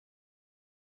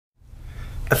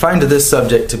I find this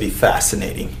subject to be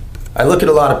fascinating. I look at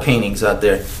a lot of paintings out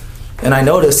there, and I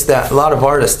notice that a lot of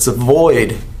artists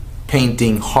avoid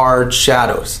painting hard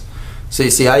shadows. So you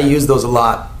see, I use those a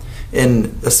lot,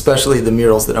 in especially the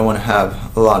murals that I want to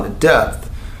have a lot of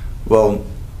depth. Well,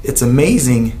 it's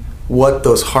amazing what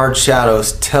those hard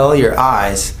shadows tell your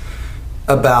eyes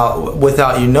about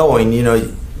without you knowing. You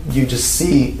know, you just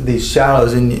see these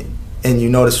shadows and you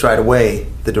notice right away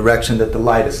the direction that the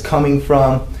light is coming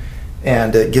from,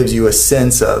 and it gives you a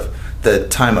sense of the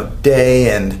time of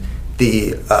day, and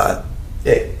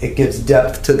it gives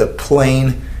depth to the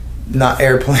plane, not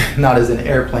as an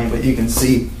airplane, but you can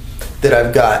see that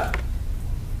I've got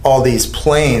all these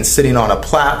planes sitting on a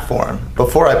platform.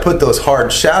 Before I put those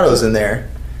hard shadows in there,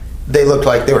 they looked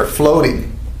like they were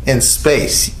floating in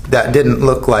space. That didn't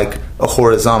look like a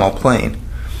horizontal plane.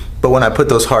 But when I put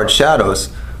those hard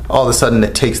shadows, all of a sudden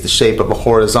it takes the shape of a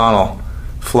horizontal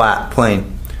flat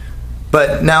plane.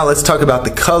 But now let's talk about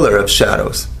the color of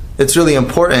shadows. It's really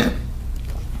important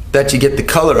that you get the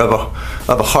color of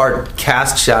a hard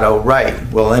cast shadow right.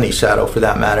 Well, any shadow for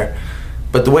that matter.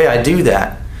 But the way I do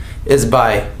that is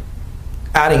by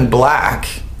adding black.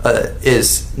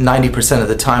 Is 90% of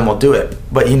the time will do it.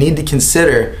 But you need to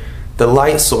consider the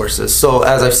light sources. So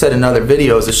as I've said in other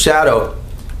videos, a shadow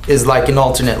is like an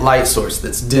alternate light source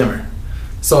that's dimmer.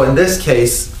 So in this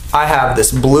case, I have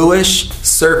this bluish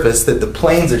surface that the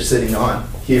planes are sitting on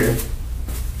here,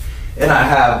 and I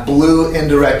have blue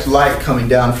indirect light coming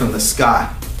down from the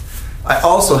sky. I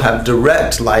also have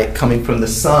direct light coming from the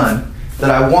sun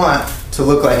that I want to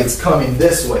look like it's coming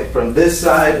this way, from this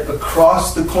side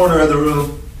across the corner of the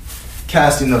room,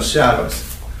 casting those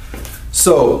shadows.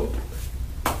 So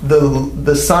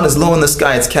the sun is low in the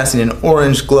sky, it's casting an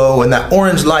orange glow. When that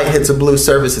orange light hits a blue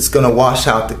surface, it's going to wash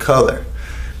out the color.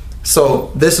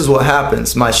 So this is what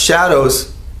happens. My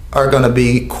shadows are going to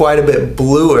be quite a bit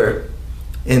bluer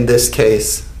in this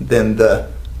case than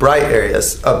the bright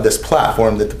areas of this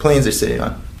platform that the planes are sitting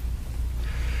on.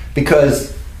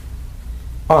 Because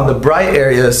on the bright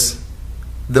areas,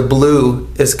 the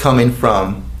blue is coming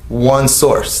from one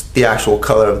source, the actual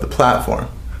color of the platform.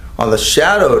 On the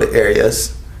shadowed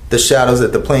areas, the shadows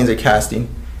that the planes are casting,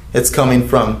 it's coming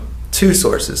from two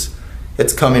sources.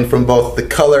 It's coming from both the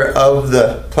color of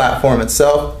the platform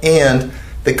itself and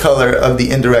the color of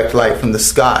the indirect light from the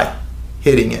sky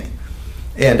hitting it.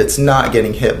 And it's not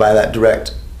getting hit by that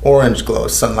direct orange glow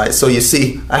sunlight. So you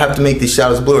see, I have to make these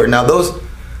shadows bluer. Now those,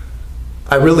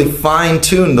 I really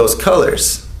fine-tune those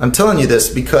colors. I'm telling you this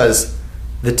because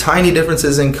the tiny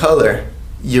differences in color,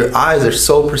 your eyes are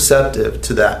so perceptive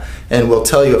to that, and will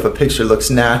tell you if a picture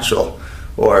looks natural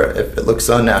or if it looks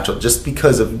unnatural, just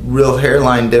because of real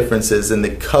hairline differences in the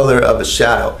color of a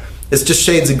shadow. It's just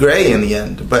shades of gray in the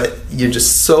end, but you're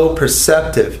just so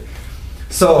perceptive.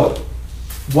 So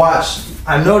watch,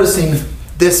 I'm noticing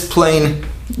this plane.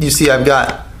 You see, I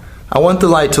want the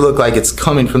light to look like it's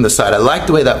coming from the side. I like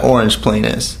the way that orange plane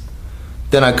is.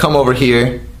 Then I come over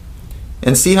here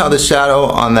and see how the shadow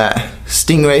on that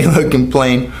stingray looking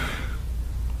plane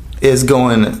is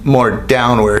going more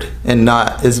downward and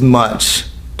not as much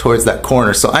towards that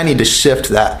corner. So I need to shift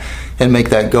that and make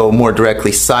that go more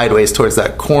directly sideways towards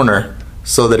that corner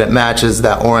so that it matches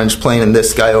that orange plane and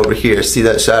this guy over here. See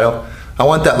that shadow? I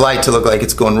want that light to look like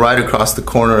it's going right across the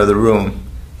corner of the room.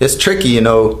 It's tricky, you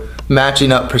know,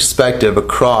 matching up perspective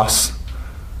across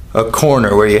a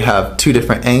corner where you have two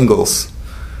different angles.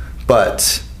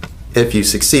 But if you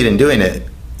succeed in doing it,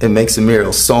 it makes a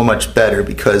mural so much better,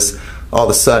 because all of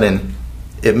a sudden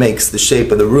it makes the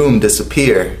shape of the room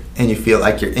disappear and you feel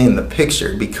like you're in the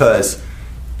picture because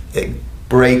it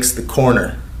breaks the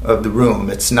corner of the room.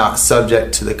 It's not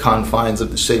subject to the confines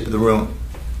of the shape of the room.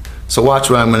 So watch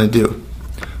what I'm going to do.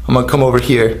 I'm going to come over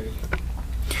here.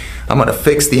 I'm going to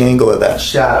fix the angle of that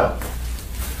shadow.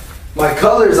 My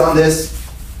colors on this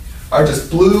are just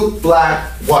blue,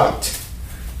 black, white.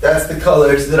 That's the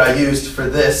colors that I used for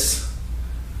this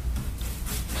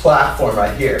platform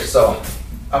right here. So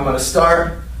I'm going to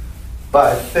start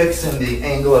by fixing the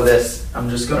angle of this. I'm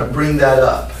just going to bring that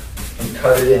up and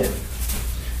cut it in.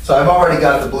 So I've already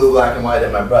got the blue, black, and white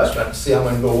in my brush, but see, I'm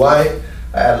going to go white,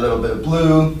 I add a little bit of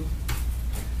blue,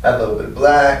 add a little bit of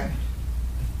black,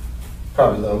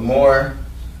 probably a little more.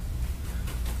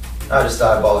 I just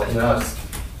eyeball it, you know,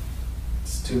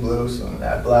 it's too blue, so I'm going to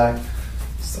add black.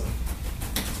 So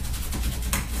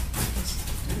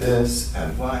do this,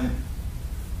 add white.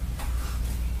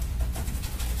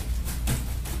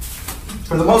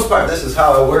 For the most part, this is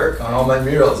how I work on all my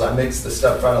murals. I mix the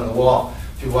stuff right on the wall.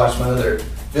 If you watch my other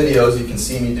videos, you can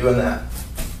see me doing that.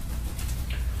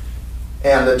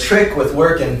 And the trick with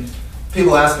working,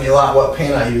 people ask me a lot what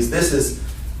paint I use. This is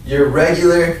your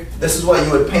regular, this is what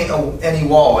you would paint any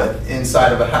wall with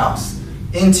inside of a house.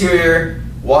 Interior,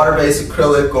 water-based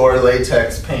acrylic or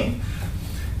latex paint.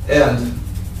 And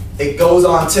it goes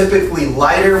on typically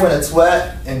lighter when it's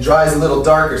wet and dries a little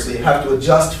darker, so you have to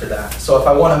adjust for that. So if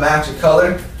I want to match a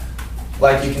color,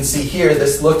 like you can see here,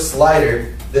 this looks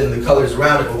lighter than the colors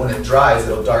around it, but when it dries,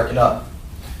 it'll darken up.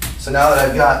 So now that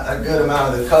I've got a good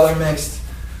amount of the color mixed,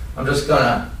 I'm just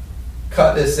gonna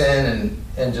cut this in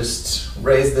and just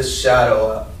raise this shadow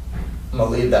up. I'm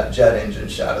gonna leave that jet engine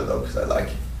shadow though, because I like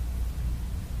it.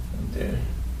 Right there.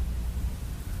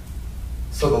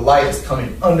 So the light is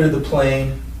coming under the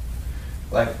plane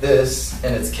like this,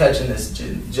 and it's catching this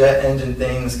jet engine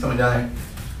thing that's coming down there,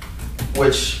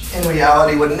 which in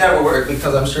reality would never work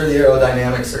because I'm sure the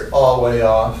aerodynamics are all way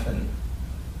off,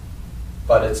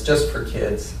 but it's just for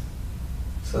kids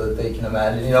so that they can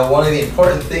imagine. You know, one of the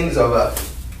important things of a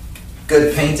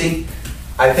good painting,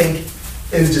 I think,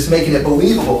 is just making it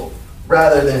believable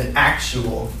rather than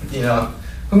actual. You know,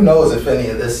 who knows if any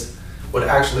of this would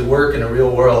actually work in a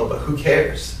real world, but who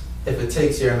cares? If it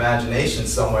takes your imagination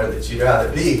somewhere that you'd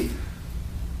rather be,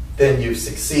 then you've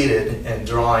succeeded in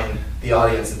drawing the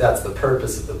audience, and that's the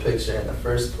purpose of the picture in the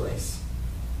first place.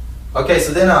 Okay,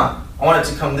 so then I want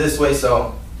it to come this way,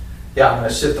 so yeah, I'm going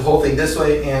to shift the whole thing this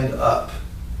way and up.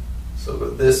 So go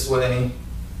this way,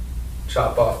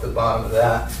 chop off the bottom of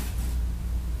that,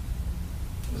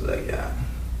 just like that.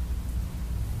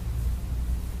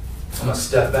 I'm going to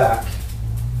step back.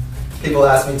 People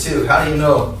ask me too, how do you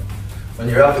know when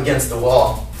you're up against the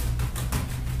wall?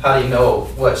 How do you know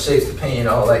what shapes to paint? You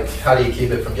know, like how do you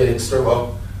keep it from getting disturbed?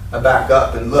 Well, I back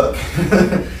up and look.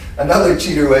 Another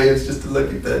cheater way is just to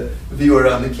look at the viewer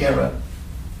on the camera.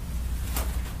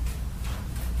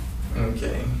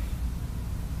 Okay.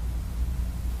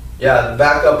 Yeah, the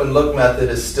back up and look method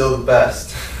is still the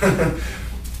best.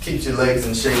 Keeps your legs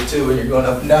in shape too when you're going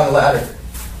up and down the ladder.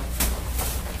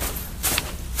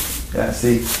 Yeah,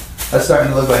 see, that's starting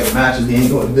to look like it matches the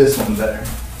angle of this one better.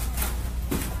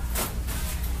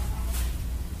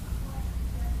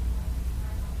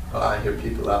 Oh, I hear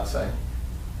people outside.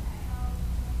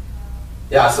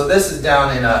 Yeah, so this is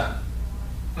down in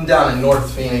I'm down in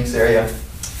North Phoenix area.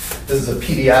 This is a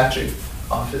pediatric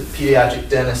office, pediatric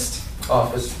dentist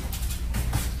office.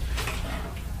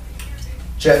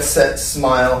 Jet Set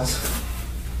Smiles,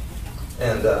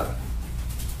 and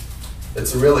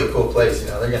it's a really cool place. You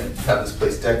know, they're going to have this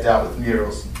place decked out with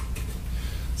murals.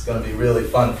 It's going to be really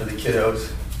fun for the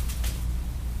kiddos.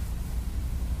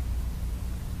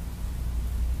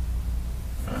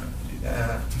 Do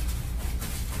that.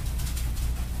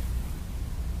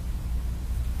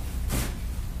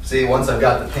 See, once I've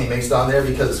got the paint mixed on there,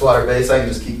 because it's water-based, I can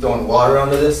just keep throwing water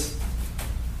onto this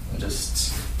and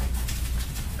just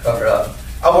cover up.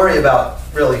 I'll worry about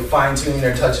really fine-tuning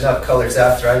or touching up colors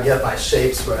after I get my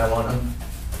shapes where I want them.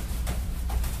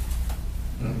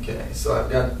 Okay, so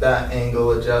I've got that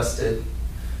angle adjusted.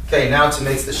 Okay, now to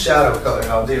mix the shadow color,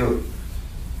 I'll do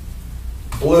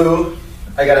blue.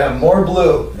 I gotta have more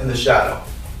blue in the shadow.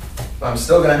 I'm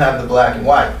still gonna have the black and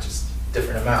white, just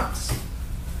different amounts.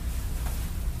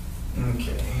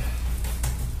 Okay.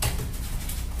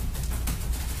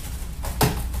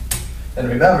 And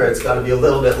remember, it's got to be a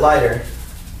little bit lighter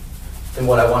than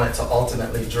what I want it to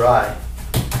ultimately dry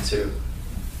to.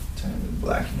 Turn the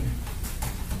black in here.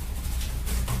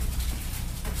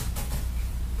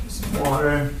 Put some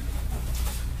water.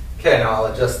 Okay, now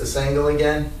I'll adjust this angle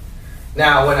again.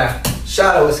 Now, when a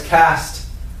shadow is cast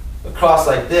across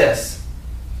like this,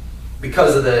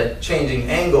 because of the changing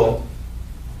angle,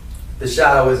 the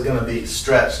shadow is going to be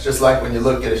stretched, just like when you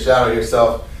look at a shadow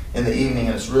yourself in the evening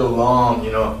and it's real long,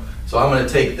 you know. So I'm going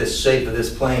to take this shape of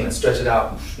this plane and stretch it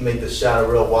out and make the shadow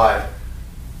real wide.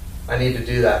 I need to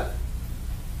do that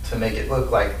to make it look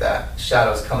like that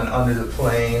shadow's coming under the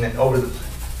plane and over the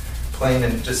plane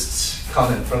and just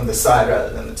coming from the side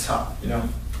rather than the top, you know.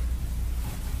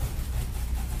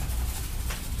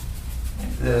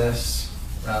 Like this,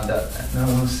 round out that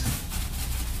nose.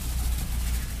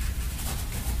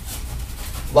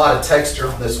 A lot of texture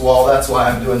on this wall, that's why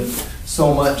I'm doing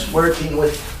so much working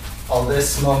with all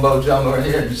this mumbo jumbo right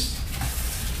here. It just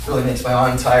really makes my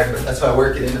arm tired, but that's why I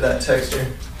work it into that texture.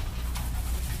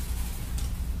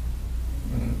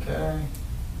 Okay,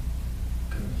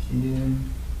 go here.